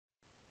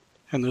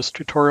In this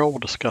tutorial, we'll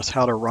discuss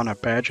how to run a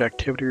badge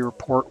activity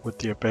report with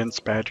the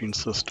Advanced Badging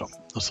system.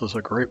 This is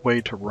a great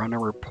way to run a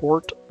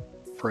report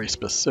for a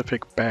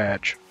specific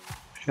badge.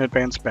 In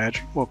Advanced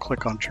Badging, we'll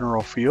click on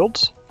General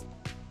Fields.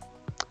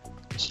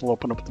 This will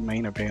open up the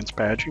main Advanced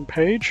Badging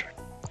page.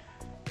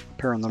 Up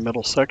here in the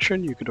middle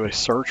section, you can do a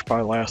search by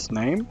last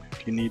name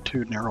if you need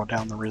to narrow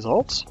down the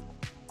results.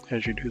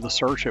 As you do the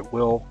search, it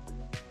will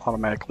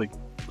automatically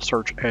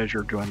search as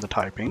you're doing the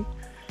typing.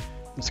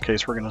 In this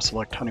case, we're going to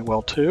select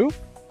Honeywell 2.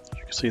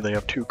 See, they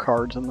have 2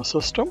 cards in the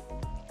system.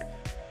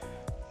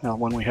 Now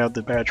when we have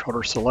the badge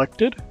holder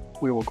selected,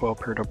 we will go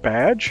up here to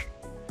badge,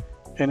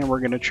 and then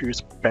we're going to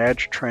choose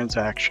badge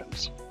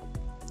transactions.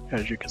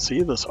 As you can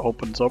see, this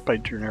opens up a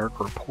generic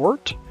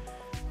report.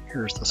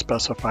 Here's the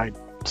specified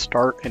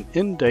start and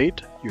end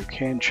date. You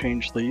can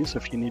change these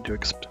if you need to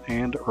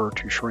expand or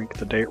to shrink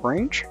the date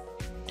range.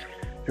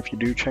 If you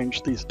do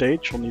change these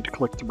dates, you'll need to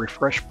click the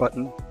refresh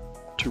button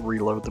to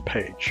reload the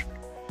page.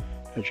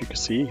 As you can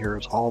see,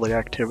 here's all the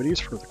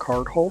activities for the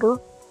card holder,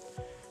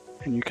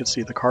 and you can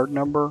see the card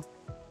number,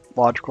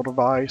 logical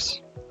device,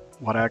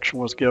 what action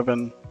was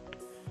given,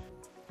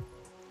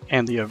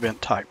 and the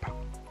event type.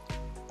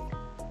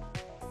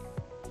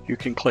 You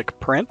can click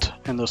print,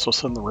 and this will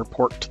send the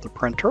report to the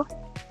printer.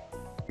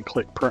 You can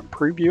click print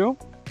preview,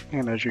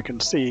 and as you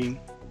can see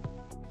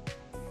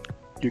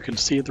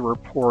the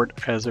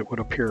report as it would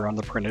appear on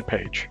the printed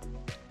page.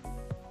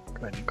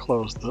 Go ahead and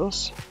close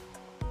this.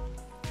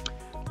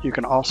 You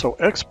can also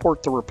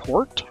export the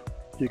report.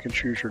 You can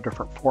choose your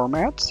different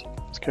formats. In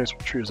this case,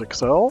 we'll choose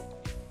Excel.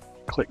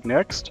 Click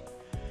Next,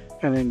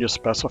 and then just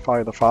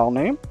specify the file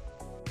name.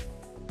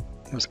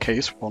 In this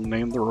case, we'll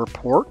name the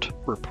report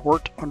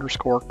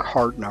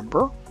 _card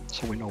number,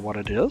 so we know what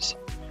it is.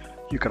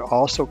 You can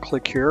also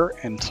click here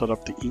and set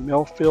up the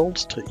email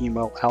fields to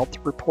email out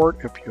the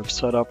report if you have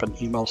set up an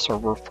email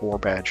server for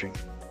badging.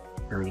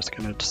 We're just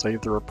going to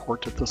save the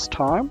report at this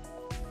time.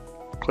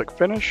 Click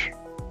Finish,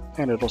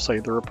 and it'll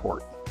save the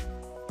report.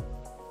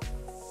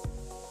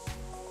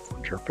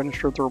 Once you're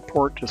finished with the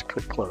report, just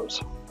click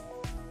Close.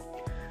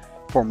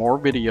 For more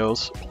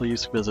videos,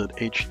 please visit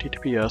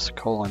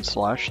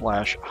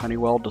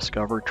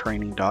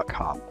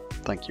https://honeywelldiscoverytraining.com.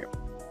 Thank you.